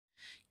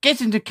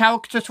get into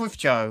characters with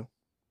Joe.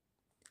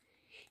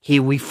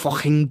 Here we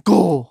fucking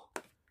go.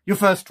 Your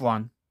first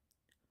one.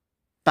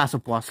 Basil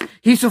Boss.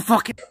 He's a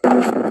fucking...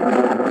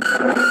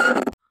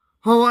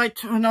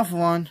 Alright, another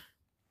one.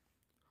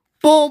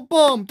 Boom,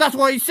 boom. That's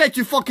what he said,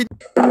 you fucking...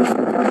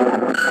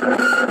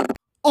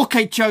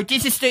 Okay, Joe,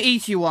 this is the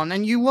easy one,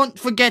 and you won't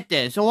forget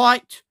this,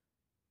 alright?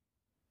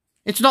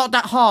 It's not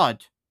that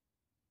hard.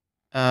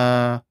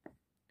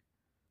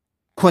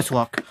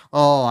 Quizrock.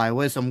 Alright,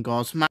 where's some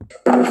girls?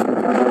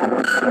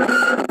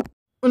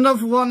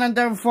 Another one, and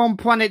they're from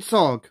Planet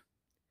Zog.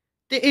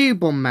 The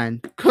Evil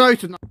Man.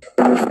 Close enough.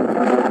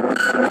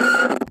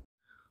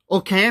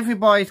 Okay,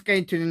 everybody's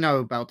going to know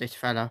about this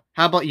fella.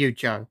 How about you,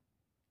 Joe?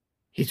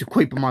 He's a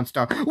creeper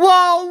monster.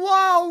 Whoa,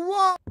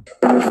 whoa,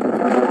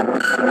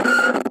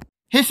 whoa!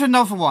 Here's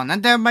another one,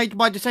 and they're made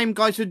by the same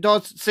guys who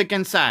does Zig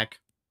and Zag.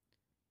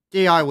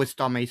 The Irish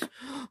dummies.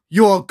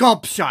 You're a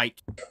gobshite.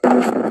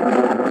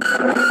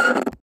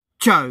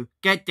 Joe,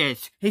 get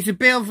this. He's a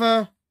bit of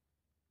a...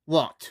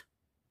 what?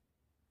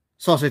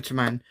 Sausage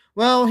man.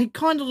 Well, he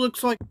kind of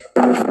looks like...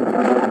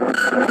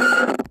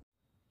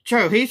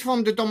 Joe, he's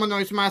from the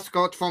Domino's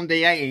mascot from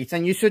the 80s,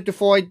 and you should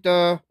avoid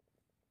the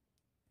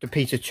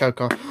pizza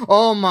choker.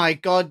 Oh my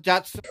god,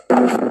 that's...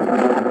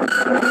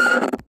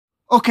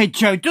 Okay,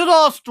 Joe, do the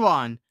last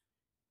one.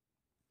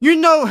 You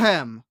know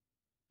him.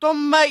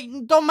 Don't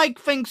make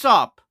things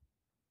up.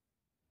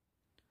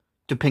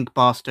 The pink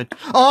bastard.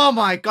 Oh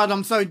my god,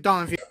 I'm so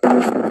done with you.